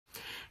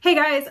Hey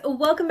guys,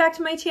 welcome back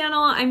to my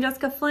channel. I'm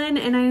Jessica Flynn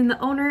and I'm the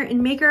owner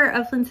and maker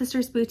of Flynn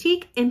Sisters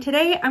Boutique. And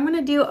today I'm going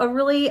to do a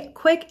really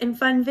quick and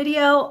fun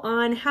video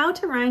on how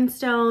to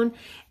rhinestone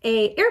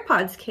a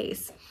AirPods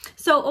case.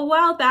 So a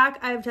while back,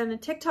 I've done a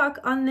TikTok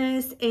on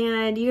this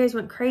and you guys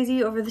went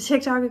crazy over the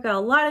TikTok. It got a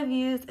lot of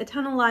views, a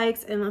ton of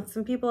likes, and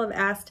some people have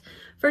asked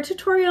for a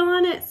tutorial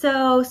on it.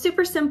 So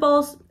super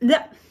simple.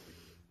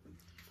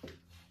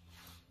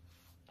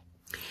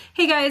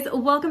 Hey guys,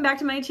 welcome back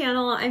to my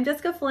channel. I'm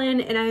Jessica Flynn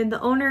and I'm the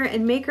owner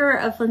and maker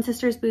of Flynn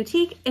Sisters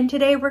Boutique. And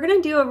today we're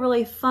gonna do a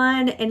really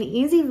fun and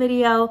easy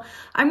video.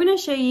 I'm gonna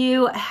show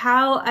you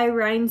how I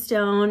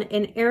rhinestone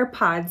an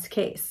AirPods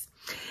case.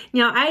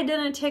 Now, I had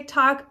done a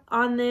TikTok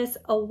on this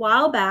a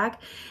while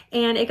back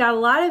and it got a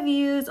lot of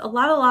views, a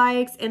lot of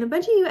likes, and a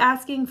bunch of you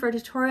asking for a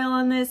tutorial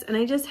on this, and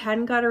I just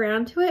hadn't got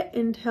around to it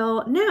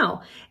until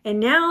now.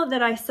 And now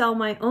that I sell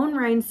my own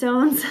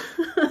rhinestones,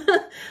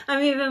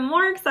 I'm even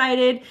more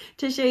excited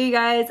to show you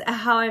guys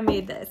how I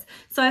made this.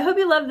 So I hope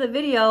you love the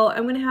video.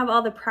 I'm gonna have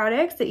all the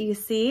products that you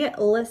see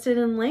listed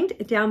and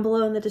linked down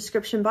below in the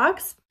description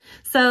box.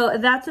 So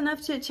that's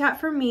enough chit chat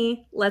for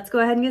me. Let's go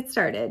ahead and get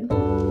started.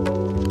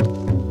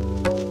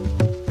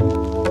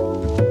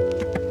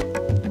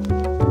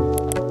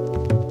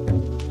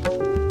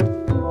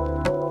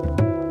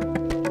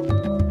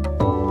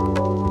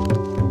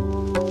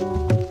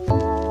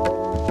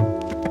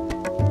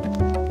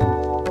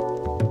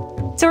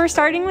 So we're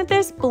starting with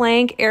this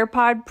blank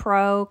AirPod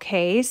Pro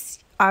case.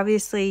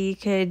 Obviously, you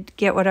could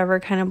get whatever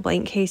kind of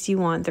blank case you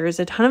want. There's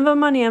a ton of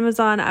them on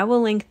Amazon. I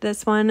will link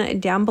this one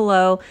down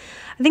below.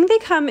 I think they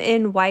come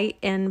in white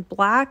and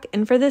black.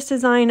 And for this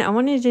design, I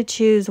wanted to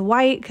choose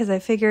white because I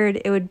figured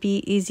it would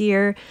be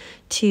easier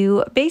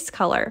to base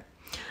color.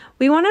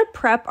 We want to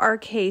prep our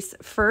case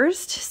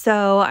first.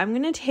 So I'm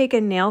going to take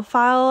a nail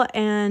file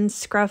and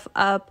scruff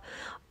up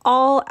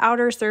all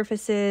outer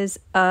surfaces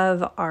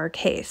of our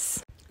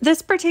case.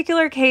 This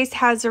particular case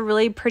has a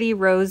really pretty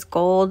rose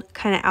gold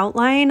kind of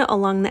outline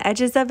along the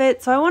edges of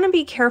it, so I want to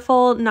be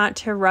careful not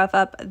to rough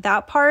up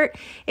that part,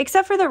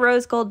 except for the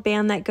rose gold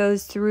band that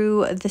goes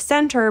through the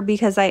center,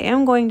 because I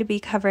am going to be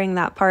covering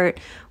that part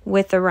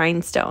with the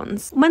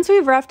rhinestones. Once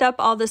we've roughed up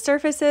all the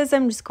surfaces,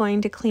 I'm just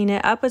going to clean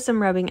it up with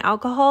some rubbing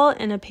alcohol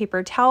and a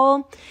paper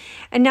towel.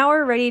 And now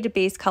we're ready to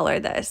base color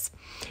this.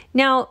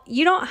 Now,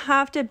 you don't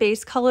have to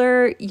base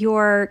color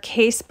your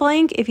case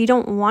blank if you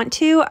don't want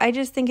to. I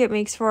just think it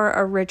makes for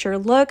a richer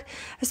look,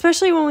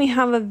 especially when we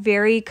have a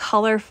very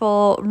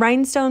colorful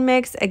rhinestone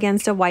mix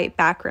against a white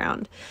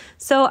background.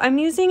 So I'm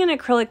using an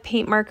acrylic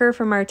paint marker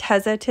from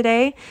Arteza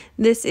today.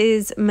 This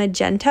is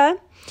magenta.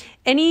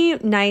 Any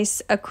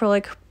nice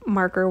acrylic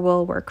marker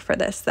will work for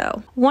this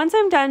though. Once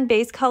I'm done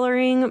base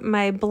coloring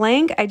my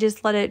blank, I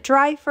just let it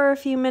dry for a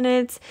few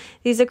minutes.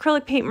 These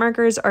acrylic paint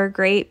markers are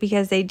great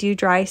because they do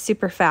dry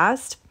super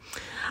fast.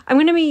 I'm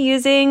going to be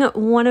using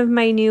one of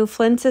my new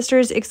Flynn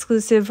Sisters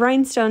exclusive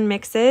rhinestone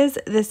mixes.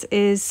 This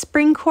is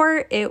Spring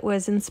Court. It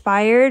was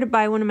inspired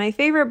by one of my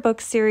favorite book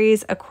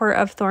series, A Court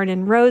of Thorn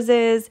and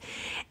Roses.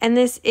 And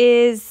this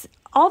is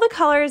all the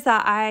colors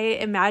that I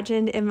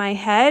imagined in my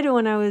head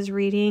when I was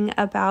reading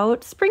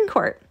about Spring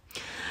Court.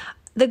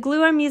 The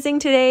glue I'm using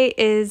today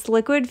is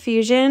Liquid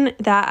Fusion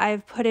that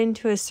I've put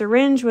into a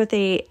syringe with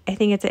I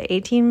think it's an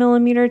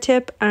 18mm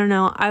tip. I don't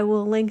know. I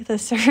will link the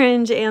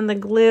syringe and the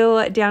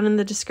glue down in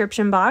the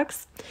description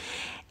box.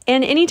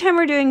 And anytime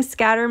we're doing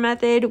scatter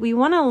method, we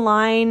want to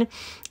line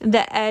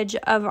the edge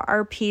of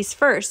our piece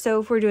first.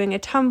 So if we're doing a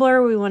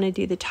tumbler, we want to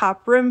do the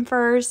top rim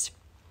first.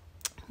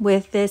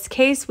 With this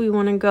case, we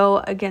want to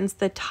go against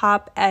the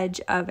top edge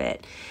of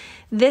it.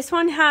 This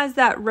one has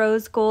that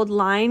rose gold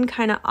line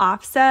kind of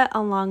offset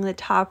along the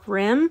top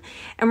rim,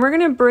 and we're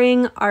going to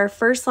bring our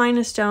first line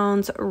of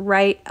stones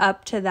right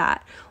up to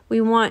that.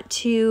 We want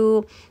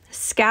to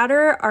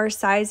scatter our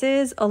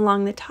sizes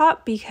along the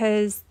top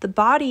because the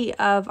body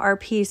of our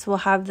piece will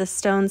have the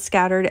stones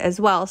scattered as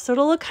well. So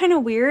it'll look kind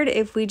of weird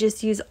if we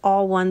just use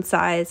all one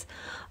size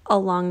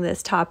along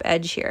this top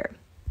edge here.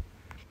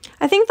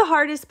 I think the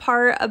hardest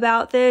part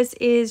about this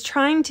is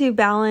trying to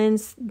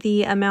balance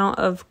the amount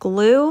of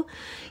glue.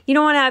 You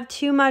don't want to have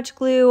too much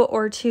glue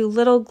or too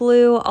little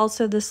glue.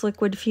 Also, this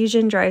Liquid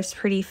Fusion dries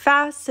pretty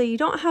fast, so you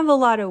don't have a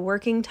lot of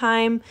working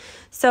time.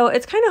 So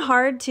it's kind of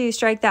hard to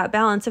strike that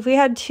balance. If we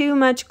had too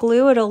much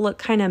glue, it'll look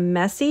kind of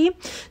messy.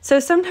 So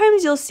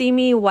sometimes you'll see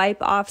me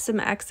wipe off some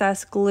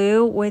excess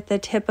glue with the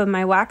tip of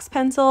my wax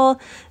pencil.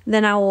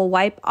 Then I will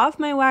wipe off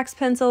my wax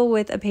pencil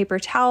with a paper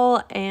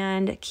towel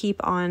and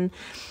keep on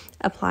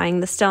applying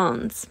the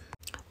stones.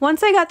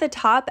 Once I got the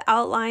top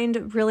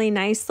outlined really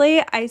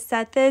nicely, I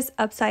set this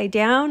upside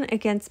down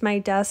against my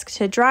desk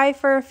to dry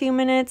for a few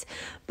minutes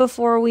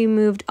before we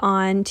moved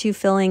on to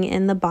filling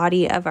in the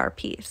body of our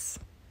piece.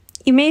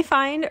 You may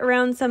find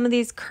around some of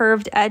these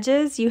curved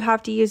edges, you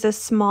have to use a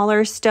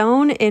smaller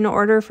stone in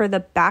order for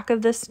the back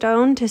of the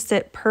stone to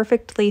sit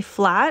perfectly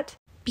flat.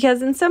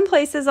 because in some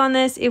places on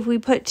this, if we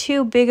put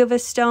too big of a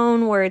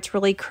stone where it's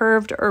really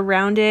curved or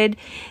rounded,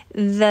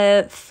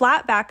 the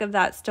flat back of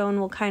that stone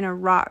will kind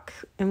of rock,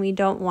 and we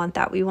don't want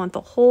that. We want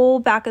the whole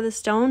back of the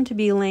stone to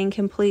be laying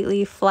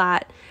completely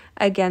flat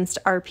against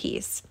our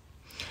piece.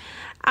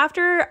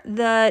 After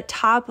the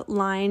top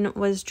line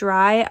was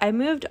dry, I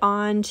moved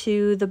on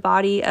to the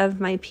body of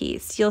my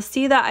piece. You'll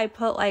see that I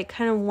put like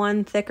kind of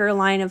one thicker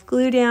line of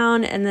glue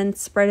down and then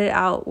spread it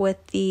out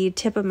with the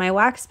tip of my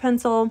wax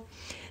pencil.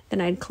 Then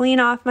I'd clean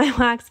off my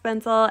wax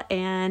pencil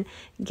and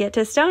get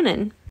to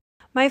stoning.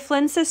 My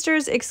Flynn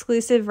Sisters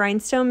exclusive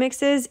rhinestone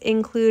mixes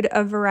include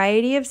a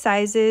variety of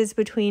sizes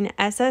between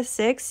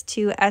SS6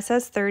 to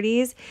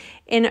SS30s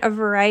in a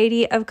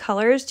variety of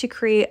colors to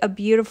create a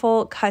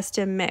beautiful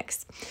custom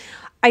mix.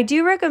 I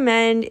do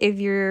recommend, if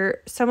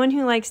you're someone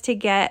who likes to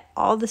get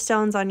all the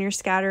stones on your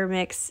scatter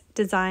mix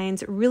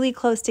designs really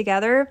close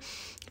together,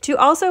 to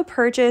also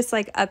purchase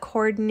like a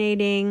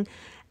coordinating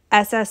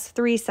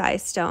SS3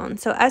 size stone.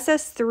 So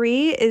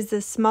SS3 is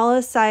the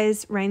smallest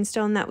size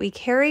rhinestone that we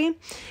carry,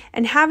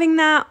 and having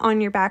that on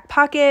your back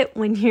pocket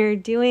when you're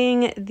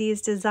doing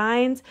these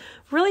designs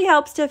really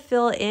helps to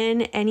fill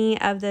in any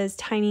of those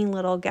tiny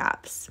little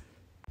gaps.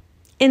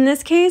 In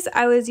this case,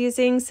 I was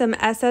using some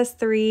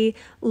SS3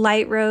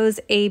 Light Rose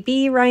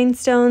AB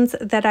rhinestones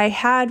that I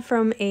had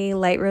from a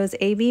Light Rose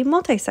AB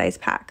multi-size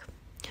pack.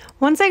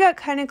 Once I got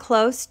kind of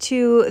close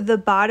to the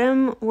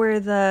bottom where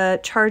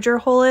the charger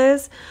hole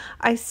is,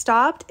 I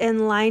stopped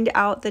and lined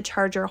out the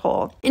charger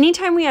hole.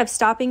 Anytime we have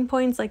stopping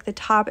points like the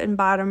top and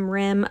bottom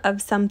rim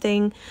of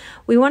something,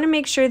 we want to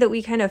make sure that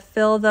we kind of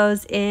fill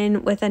those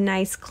in with a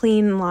nice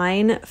clean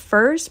line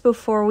first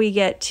before we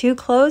get too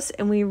close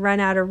and we run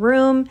out of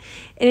room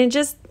and it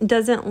just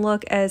doesn't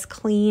look as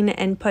clean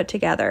and put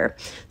together.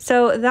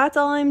 So that's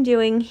all I'm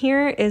doing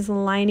here, is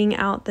lining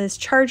out this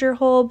charger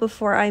hole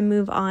before I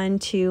move on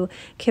to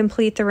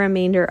complete the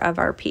remainder of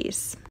our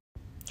piece.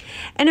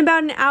 And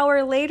about an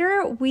hour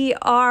later, we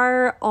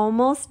are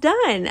almost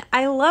done.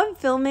 I love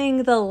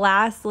filming the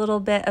last little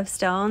bit of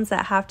stones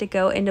that have to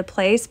go into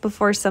place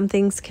before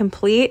something's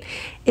complete.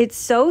 It's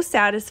so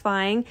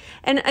satisfying.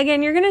 And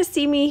again, you're going to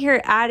see me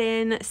here add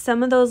in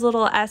some of those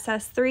little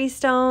SS3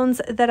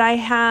 stones that I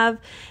have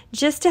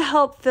just to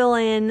help fill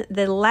in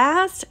the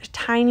last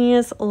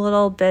tiniest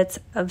little bits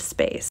of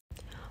space.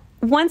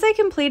 Once I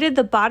completed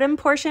the bottom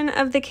portion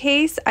of the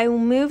case, I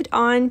moved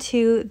on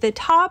to the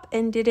top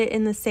and did it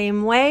in the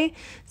same way.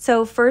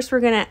 So first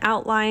we're going to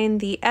outline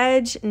the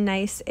edge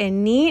nice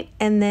and neat,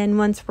 and then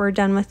once we're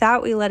done with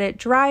that, we let it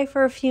dry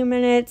for a few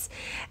minutes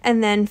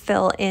and then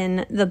fill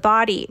in the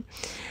body.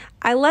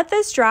 I let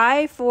this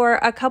dry for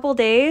a couple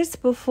days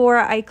before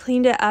I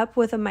cleaned it up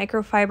with a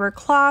microfiber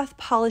cloth,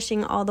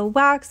 polishing all the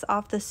wax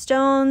off the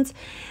stones.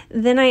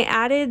 Then I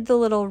added the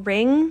little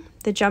ring,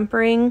 the jump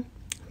ring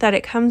that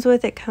it comes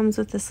with. It comes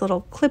with this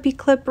little clippy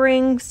clip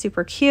ring,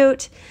 super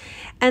cute.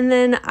 And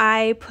then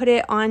I put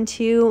it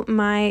onto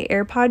my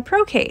AirPod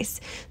Pro case.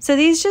 So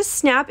these just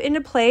snap into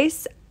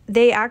place.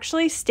 They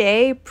actually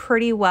stay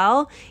pretty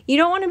well. You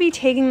don't want to be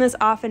taking this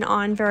off and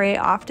on very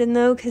often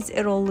though, because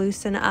it'll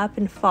loosen up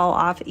and fall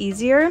off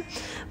easier.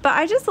 But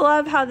I just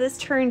love how this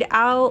turned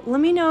out. Let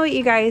me know what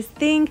you guys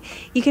think.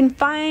 You can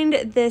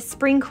find this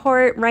Spring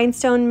Court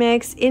rhinestone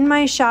mix in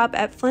my shop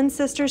at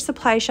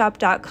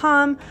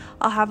flynnsisterssupplyshop.com.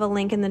 I'll have a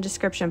link in the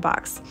description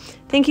box.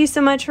 Thank you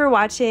so much for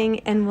watching,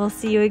 and we'll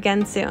see you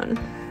again soon.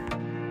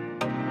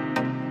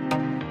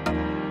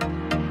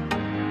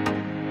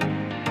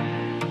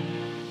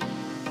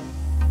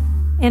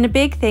 And a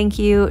big thank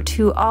you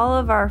to all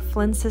of our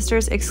Flynn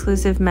Sisters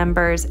exclusive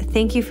members.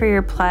 Thank you for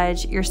your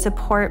pledge. Your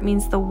support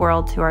means the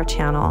world to our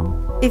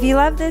channel. If you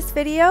love this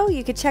video,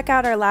 you could check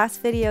out our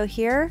last video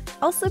here.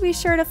 Also be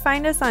sure to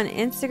find us on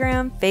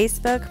Instagram,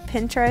 Facebook,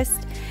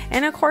 Pinterest,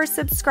 and of course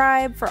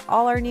subscribe for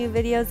all our new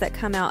videos that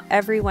come out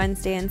every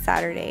Wednesday and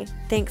Saturday.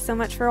 Thanks so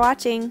much for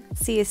watching.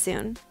 See you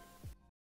soon.